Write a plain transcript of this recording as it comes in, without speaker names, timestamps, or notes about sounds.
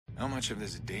How much of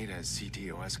this data is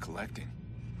CTOS collecting?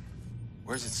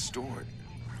 Where's it stored?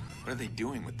 What are they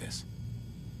doing with this?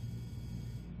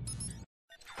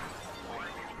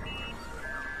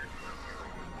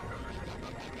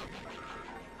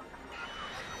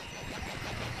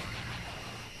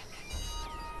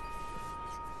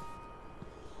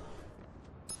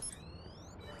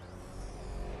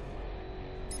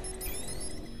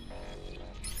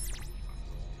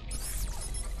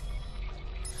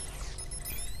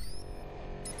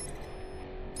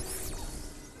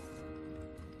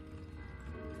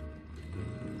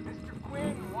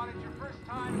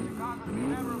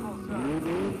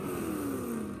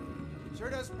 Sure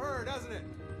does purr, doesn't it?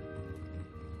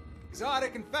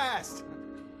 Exotic and fast.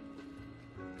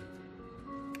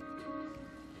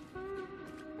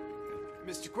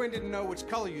 Mr. Quinn didn't know which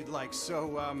color you'd like,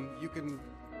 so, you can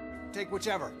take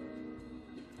whichever.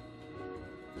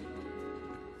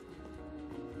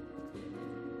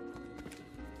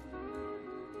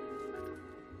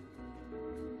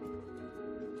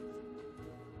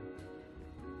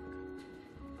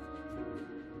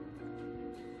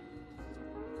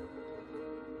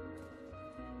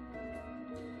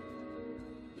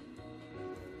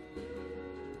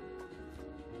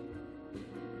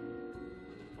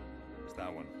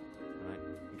 That one. All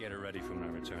right, get her ready for when I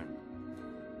return.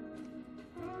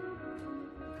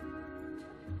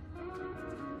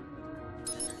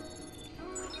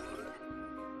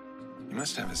 He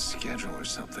must have a schedule or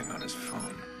something on his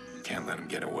phone. Can't let him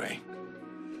get away.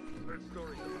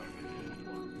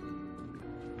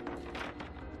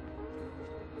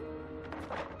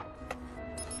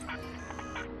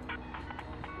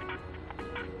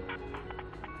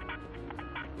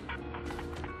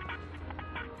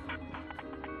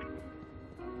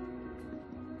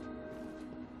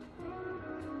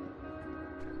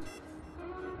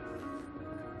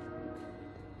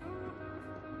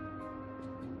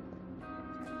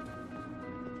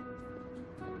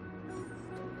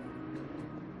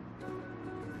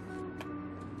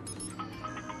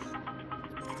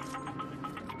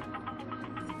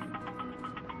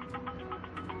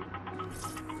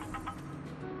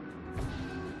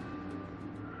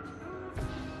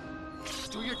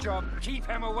 Do your job. Keep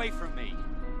him away from me.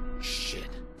 Shit.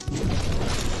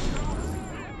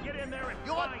 Get in there and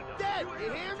You're dead,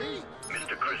 you hear me?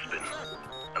 Mr. Crispin,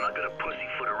 I'm not gonna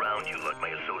pussyfoot around you like my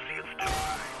associates do.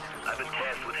 I've been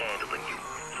tasked with handling you,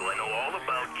 so I know all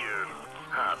about your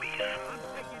hobbies.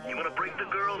 You wanna break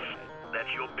the girls? That's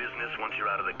your business once you're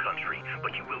out of the country,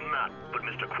 but you will not put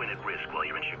Mr. Quinn at risk while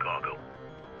you're in Chicago.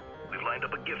 We've lined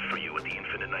up a gift for you at the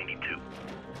Infinite 92.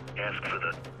 Ask for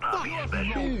the Poppy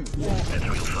Special. That's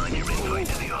where you'll find your invite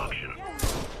to the auction.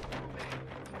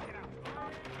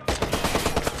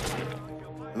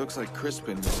 It looks like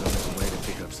Crispin was on his way to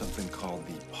pick up something called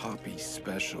the Poppy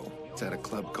Special. It's at a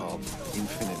club called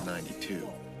Infinite 92.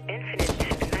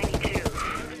 Infinite 92.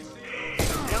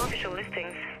 No official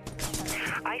listings.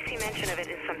 I see mention of it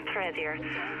in some thread here.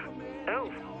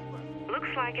 Oh, looks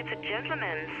like it's a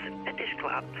gentleman's fetish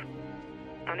club.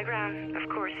 Underground, of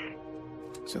course.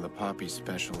 So the Poppy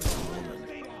Special is a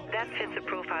woman. That fits the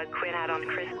profile Quinn had on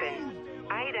Crispin.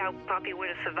 I doubt Poppy would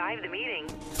have survived the meeting.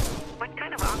 What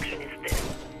kind of auction is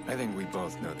this? I think we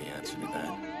both know the answer to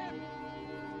that.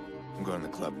 I'm going to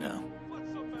the club now.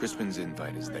 Crispin's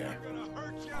invite is there.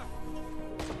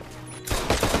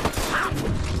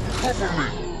 Cover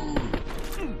me!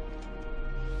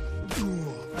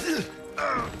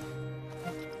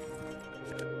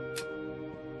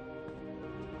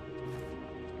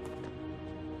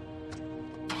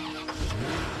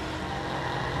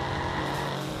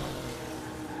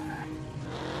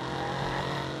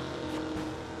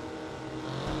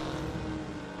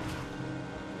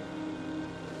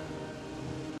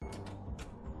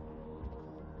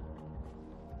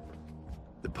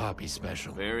 The Poppy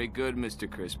Special. Very good, Mr.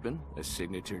 Crispin. A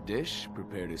signature dish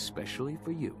prepared especially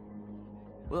for you.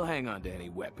 We'll hang on to any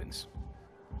weapons.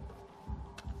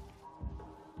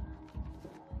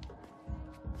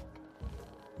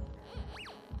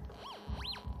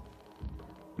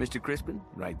 Mr. Crispin,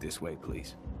 right this way,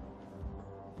 please.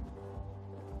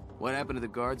 What happened to the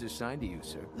guards assigned to you,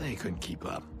 sir? They couldn't keep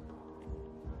up.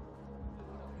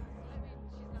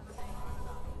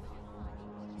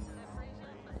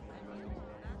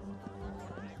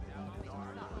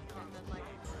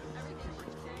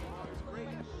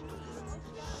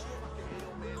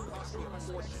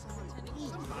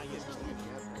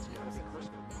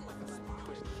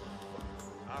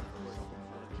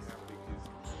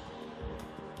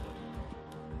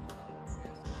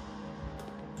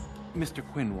 Mr.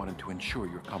 Quinn wanted to ensure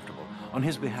you're comfortable. On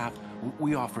his behalf,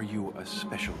 we offer you a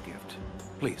special gift.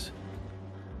 Please.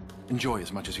 Enjoy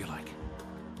as much as you like.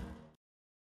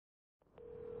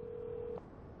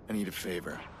 I need a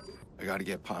favor. I gotta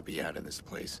get Poppy out of this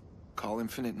place. Call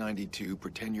Infinite 92,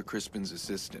 pretend you're Crispin's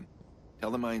assistant. Tell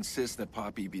them I insist that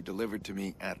Poppy be delivered to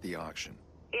me at the auction.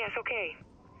 Yes, okay.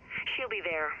 She'll be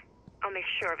there. I'll make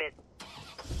sure of it.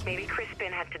 Maybe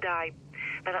Crispin had to die,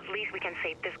 but at least we can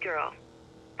save this girl.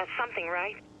 That's something,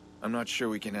 right? I'm not sure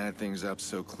we can add things up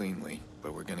so cleanly,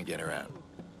 but we're gonna get her out.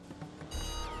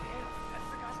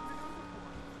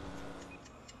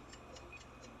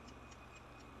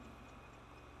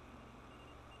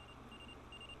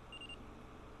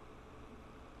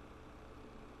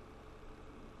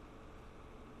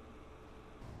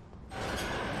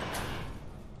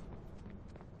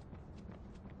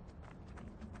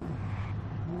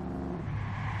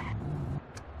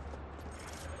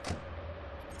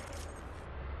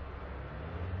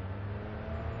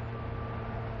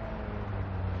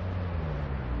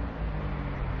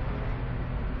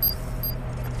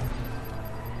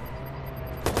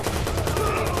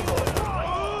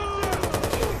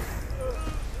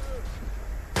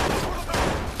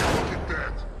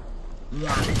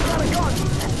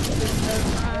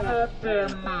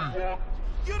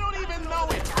 You don't even know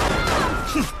it!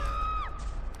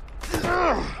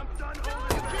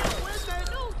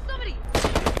 Somebody!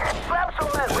 Grab some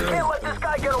men! We can't let this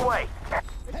guy get away!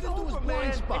 Head into his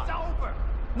blind spot. It's over!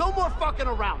 No more fucking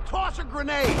around! Toss a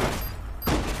grenade!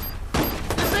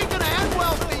 This ain't gonna end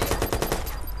well for you!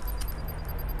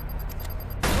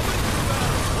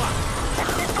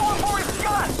 He's going for his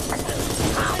gun!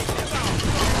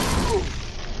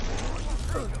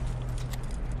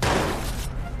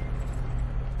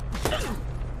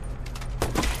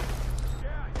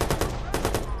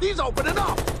 He's opening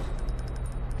up!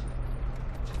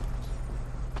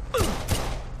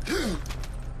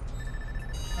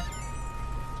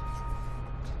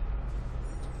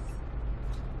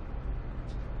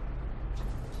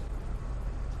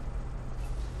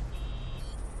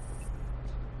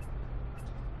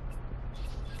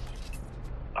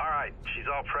 All right, she's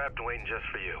all prepped and waiting just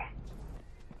for you.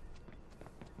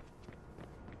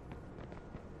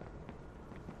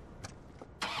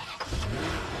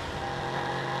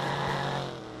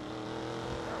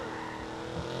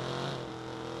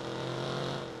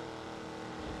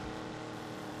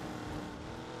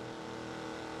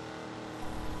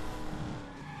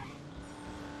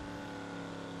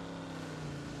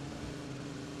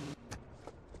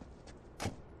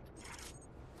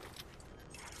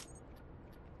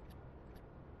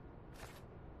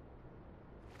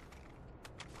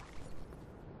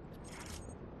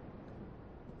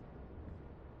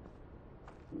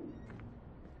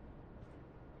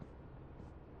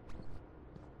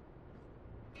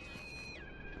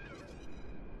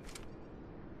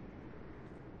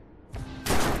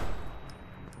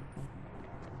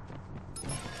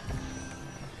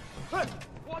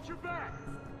 Watch your back!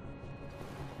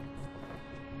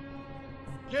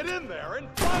 Get in there and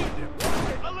find him!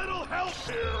 A little help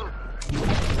here!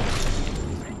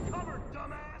 Take cover,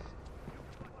 dumbass!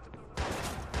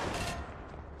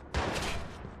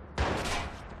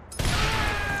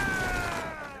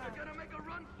 If you're gonna make a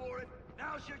run for it,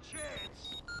 now's your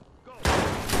chance! Go!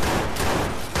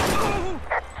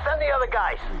 Send the other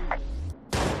guys!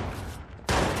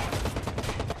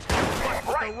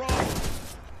 Right!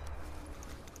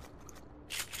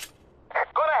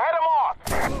 Gonna head him off!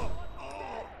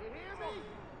 You hear me?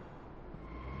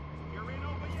 You're in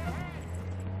over your head!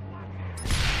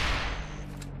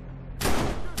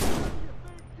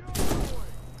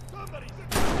 Somebody's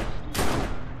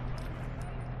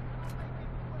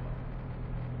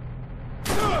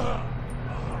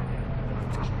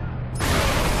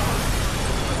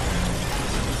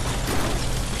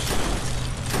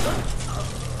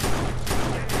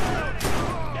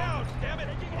down, damn it!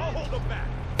 I'll hold them back.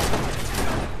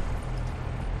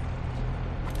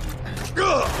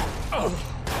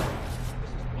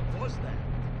 What was that?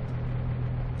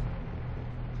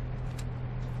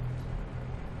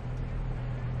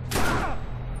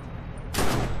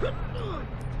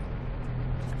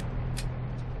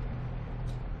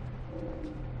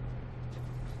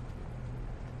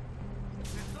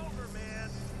 It's over, man!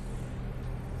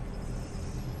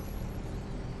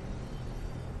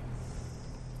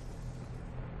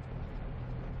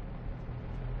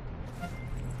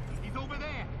 He's over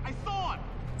there. I saw him.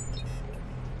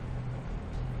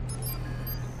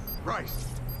 Christ,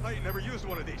 I ain't never used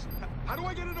one of these. How do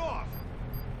I get it off?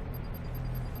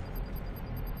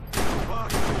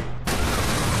 Fuck me.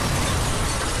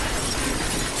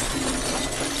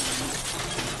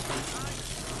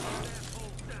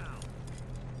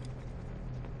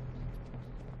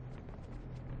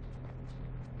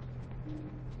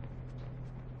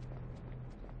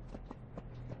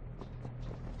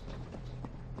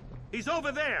 He's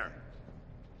over there!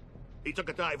 He took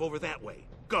a dive over that way.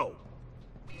 Go!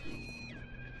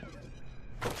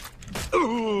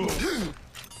 Ooh.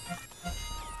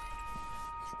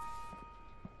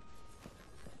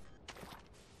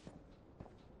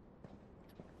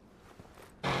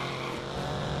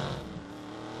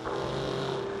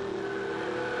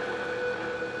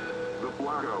 The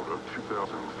blackout of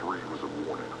 2003 was a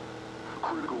warning.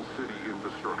 Critical city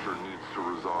infrastructure needs to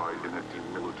reside in a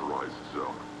demilitarized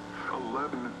zone.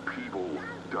 11 people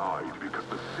died because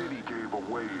the city gave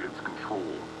away its control.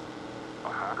 A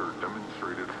hacker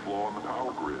demonstrated a flaw in the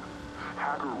power grid.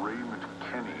 Hacker Raymond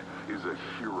Kenny is a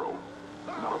hero,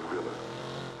 not a villain.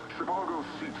 Chicago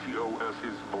CTOS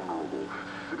is vulnerable.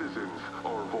 Citizens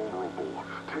are vulnerable.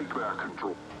 Take back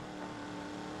control.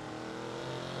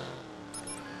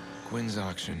 Quinn's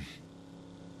auction.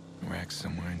 Rack's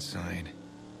somewhere inside.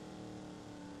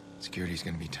 Security's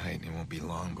gonna be tight, and it won't be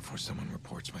long before someone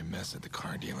reports my mess at the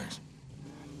car dealers.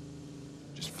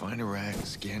 Just find a rack,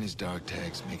 scan his dog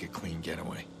tags, make a clean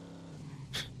getaway.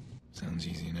 Sounds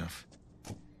easy enough.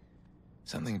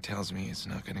 Something tells me it's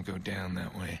not gonna go down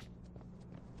that way.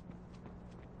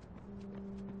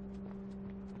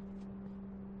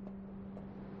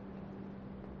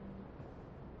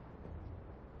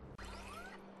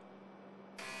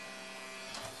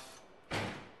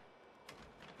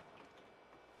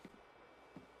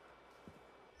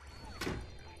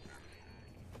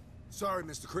 Sorry,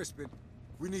 Mr. Crispin.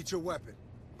 We need your weapon.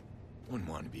 Wouldn't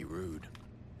want to be rude.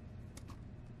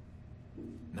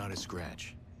 Not a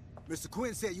scratch. Mr.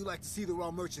 Quinn said you like to see the raw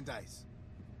merchandise.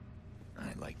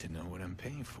 I'd like to know what I'm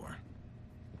paying for.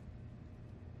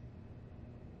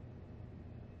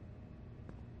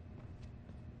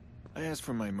 I asked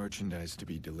for my merchandise to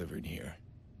be delivered here.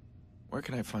 Where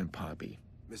can I find Poppy?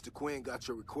 Mr. Quinn got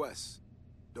your request.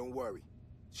 Don't worry.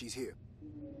 She's here.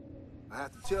 I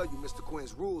have to tell you Mr.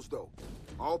 Quinn's rules, though.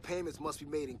 All payments must be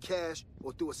made in cash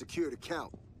or through a secured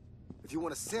account. If you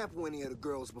want to sample any of the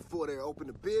girls before they're open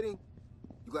to bidding,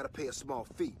 you gotta pay a small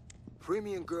fee.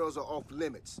 Premium girls are off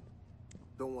limits.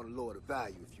 Don't want to lower the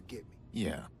value if you get me.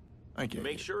 Yeah, I get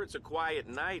Make it. sure it's a quiet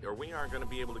night, or we aren't gonna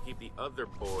be able to keep the other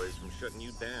boys from shutting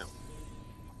you down.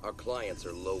 Our clients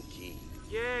are low-key.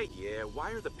 Yeah,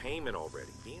 wire the payment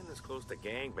already. Being this close to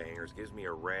gangbangers gives me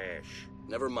a rash.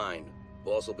 Never mind.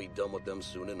 Boss will be done with them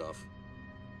soon enough.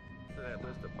 To that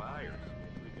list of buyers, maybe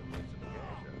we can make some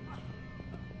cash out of it.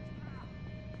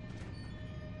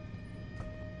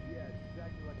 Yeah,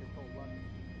 exactly like I told London.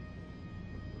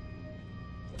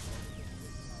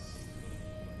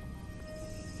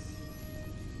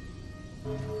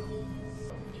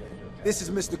 This is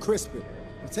Mr. Crispin.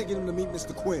 I'm taking him to meet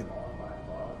Mr. Quinn.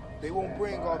 They won't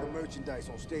bring all the merchandise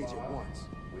on stage at once.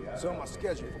 It's on my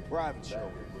schedule for private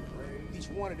show. Each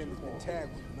one of them has been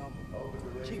tagged with a number.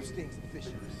 Keeps things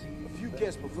efficient. A few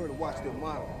guests prefer to watch their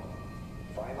monologue.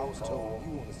 I was told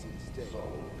you want to see the stage.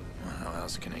 Well, how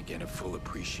else can I get a full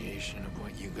appreciation of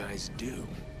what you guys do?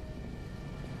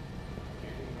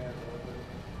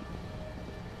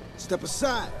 Step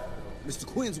aside. Mr.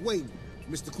 Quinn's waiting.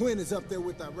 Mr. Quinn is up there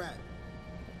with our rat.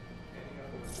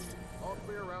 All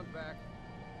clear around back.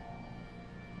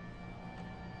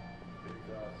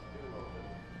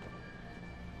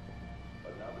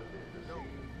 No,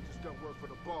 just done work for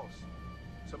the boss.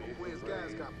 Some of Quinn's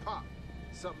guys got popped.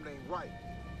 Something ain't right.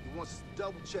 He wants us to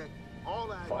double check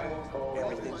all our ideas.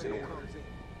 Everything that comes in.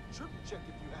 Triple check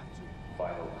if you have to.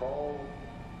 Final call.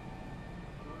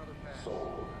 Do another pass.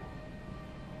 Sold.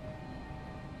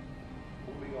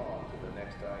 Moving on to the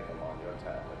next item on your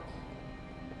tablets.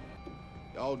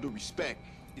 All due respect,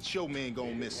 it's your man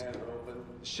going missing.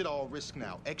 Shit all risk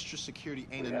now. Extra security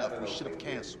ain't enough. We should have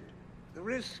canceled. The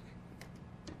risk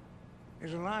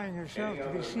is allowing yourself to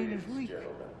be seen as weak.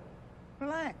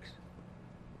 Relax.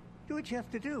 Do what you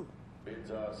have to do.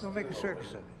 Don't make a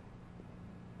circus of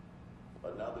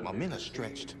it. My men are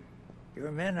stretched.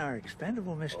 Your men are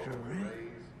expendable, Mr.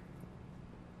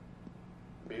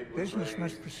 Ray. Business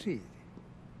must proceed.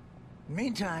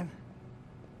 Meantime,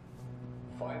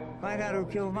 find out who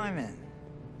killed my men.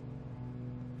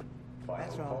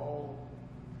 That's all.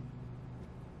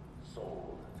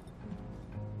 Sold.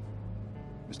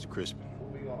 Mr. Crispin.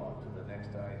 Moving on to the next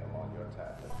item on your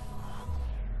tablet.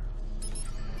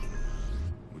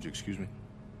 Would you excuse me?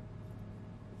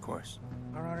 Of course.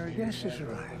 Our honored guest has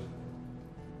arrived.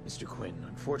 Mr. Quinn,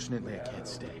 unfortunately I can't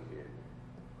stay.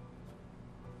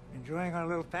 Enjoying our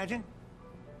little pageant?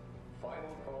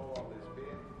 Final call on this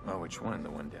bid. Oh, which one? The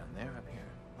one down there up here?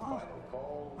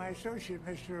 Oh, my associate,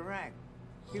 Mr. Iraq.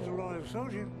 He's a loyal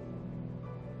soldier.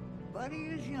 But he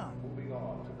is young. Moving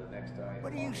on to the next item.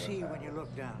 What do you see when you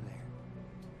look down there?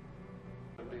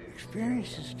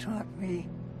 Experience has taught me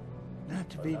not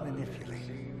to be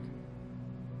manipulated.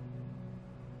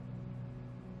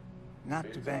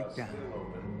 Not to back down.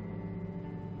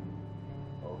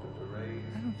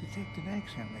 I don't detect an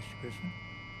accent, Mr. Crispin.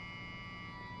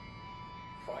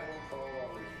 Final call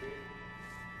on this bid.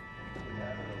 We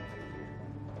have an opening.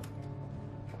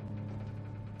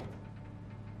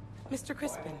 Mr.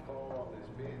 Crispin.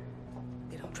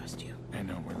 They don't trust you. I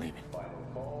know, we're leaving. Final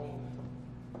call.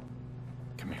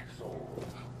 Come here.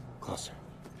 Closer.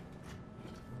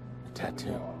 A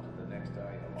tattoo.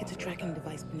 It's a tracking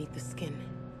device beneath the skin.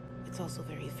 It's also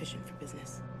very efficient for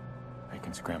business. I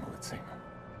can scramble its signal.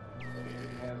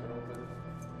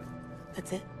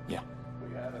 That's it? Yeah.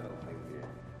 We have an opening here.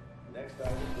 Next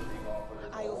item will be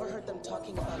offered. I overheard them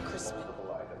talking about Crispin.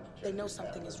 They know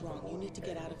something is wrong. You need to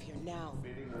get out of here now.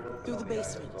 Through the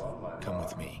basement. Come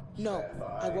with me. No,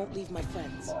 I won't leave my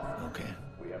friends. Okay.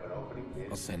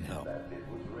 I'll send help.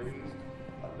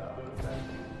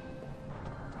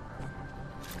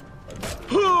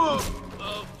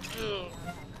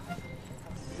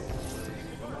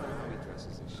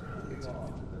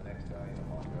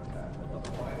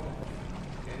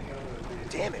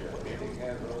 Damn it.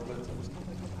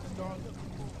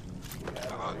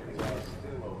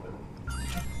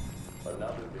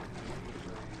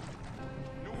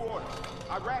 New order.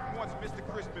 Iraq wants Mr.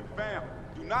 Crispin found.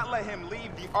 Do not let him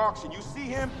leave the auction. You see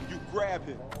him, you grab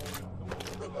him.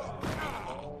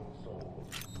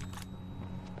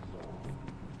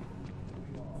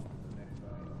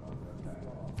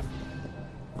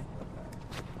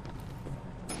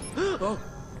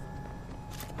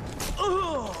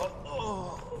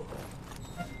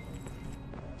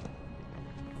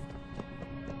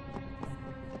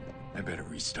 I better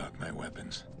restock my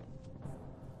weapons.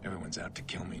 Everyone's out to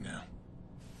kill me now.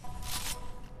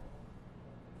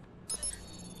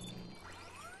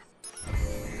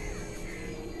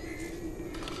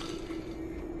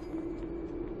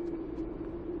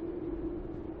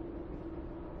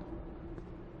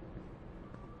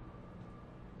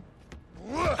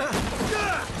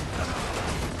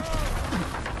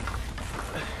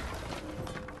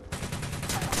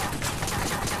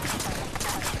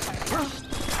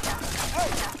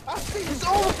 It's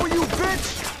over for you, bitch!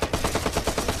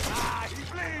 Ah,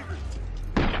 he's leaving!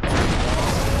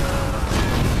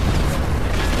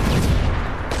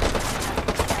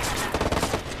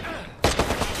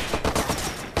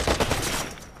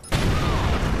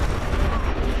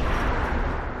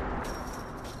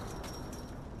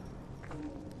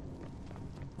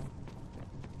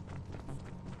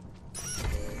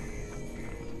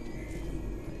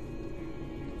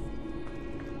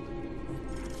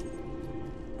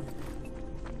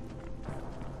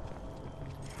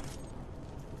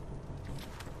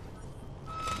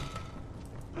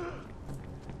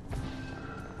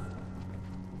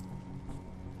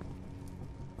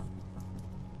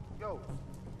 Yo.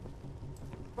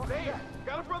 Damn!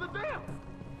 Got a brother down!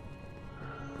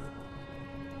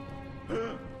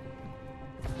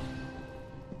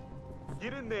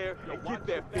 Get in there and get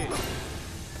that bitch.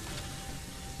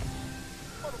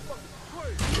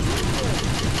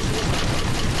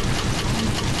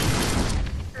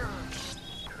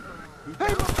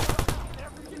 Hey,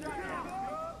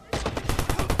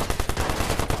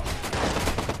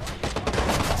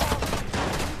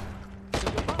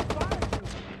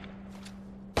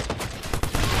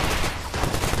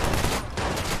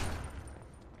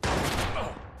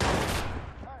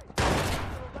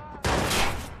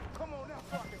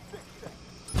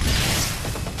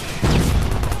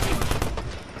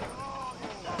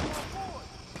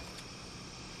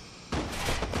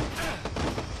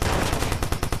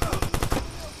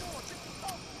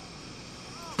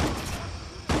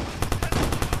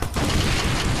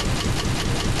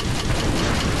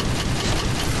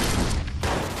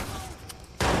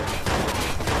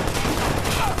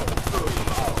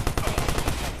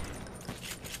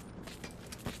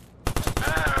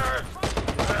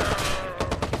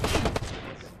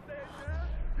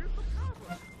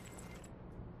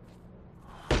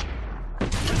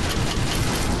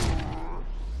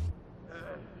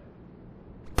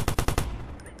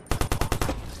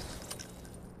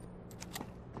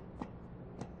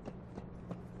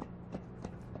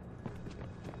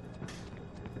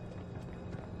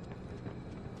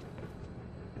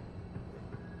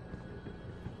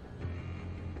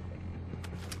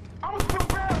 I was too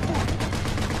bad for it.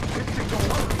 This shit don't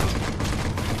work.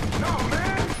 No,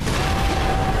 man.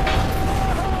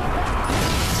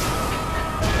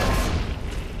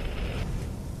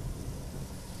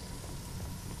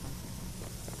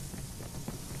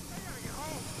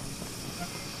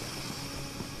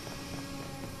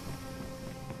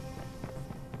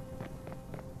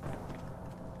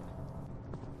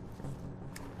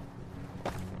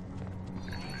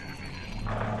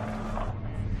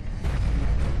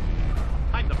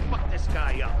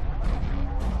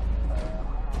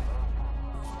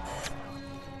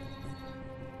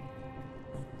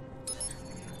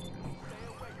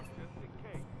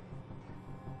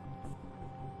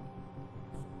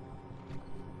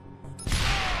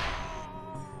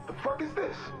 fuck is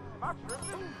this? Am I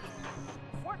tripping?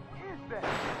 What is that? We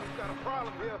got a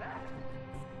problem here.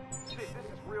 Shit, this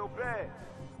is real bad.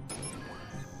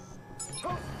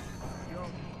 Huh. Yo,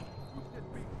 who's this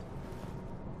beat?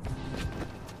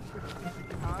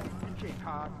 Hard, you can't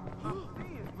hide. I'm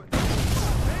seeing, but man,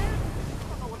 I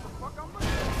don't know what the fuck I'm looking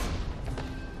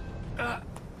at.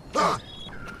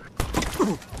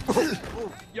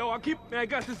 Yo, I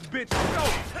got this bitch. Yo!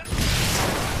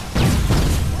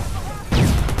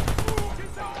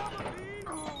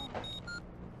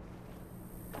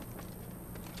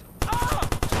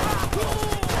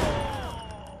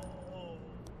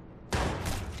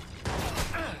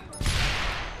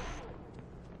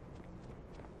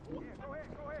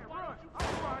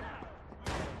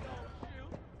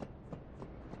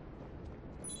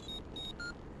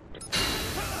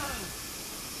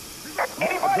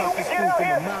 Anybody who can get out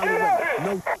here, get out here!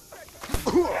 No.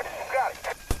 Got it.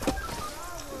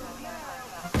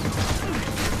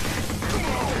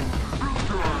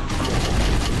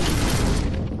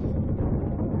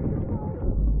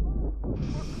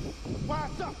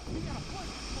 Wise up.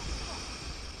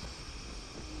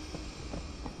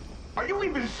 Are you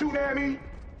even shooting at me?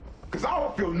 Cause I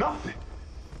don't feel nothing.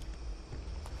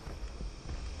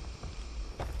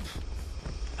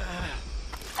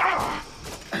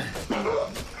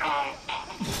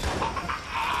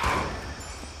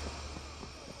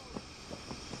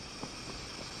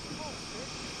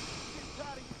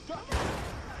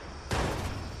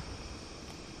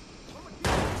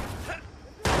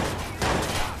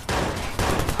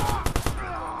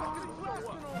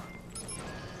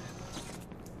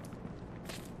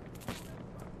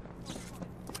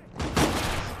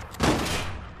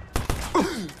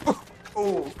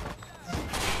 Oh.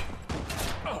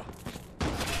 I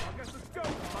guess let's go.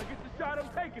 If I get the shot, I'm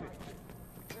taking it.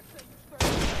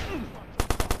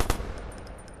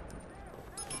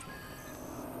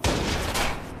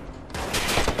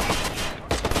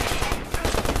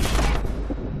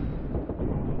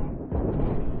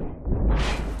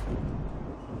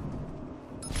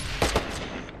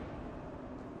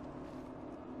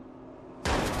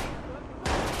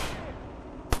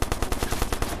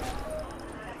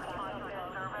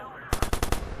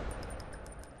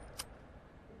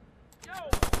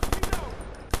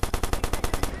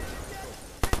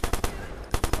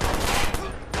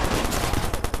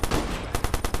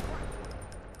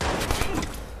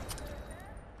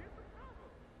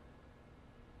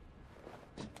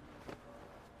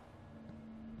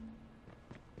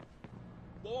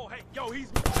 Oh, hey, yo,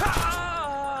 he's...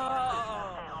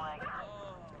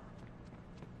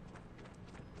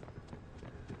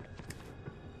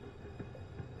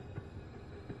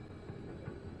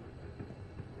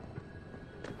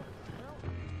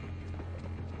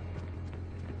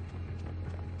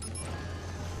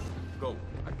 Go.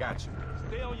 I got you.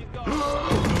 Stay on your guard.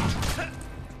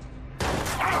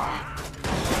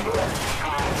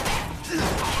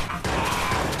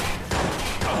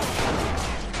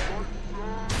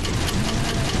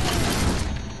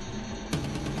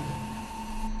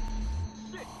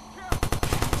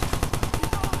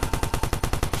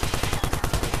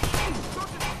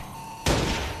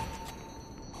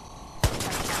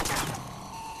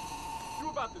 You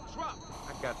about to drop.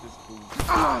 I got this fool.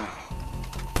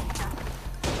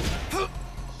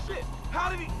 Shit, how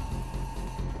did he...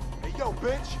 Hey, yo,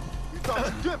 bitch. You thought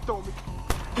you dipped on me.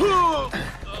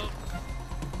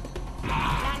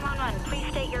 911, please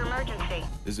state your emergency.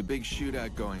 There's a big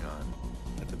shootout going on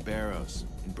at the Barrows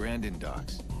in Brandon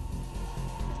Docks.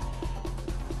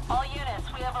 All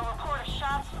units, we have a report of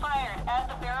shots fired at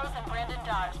the Barrows and Brandon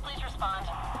Docks. Please respond.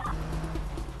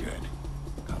 Good.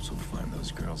 Cops will find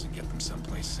those girls and get them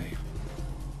someplace safe.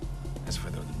 As for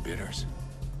those bidders,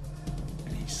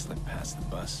 and he slipped past the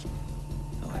bus,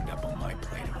 they'll end up on my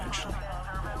plate eventually.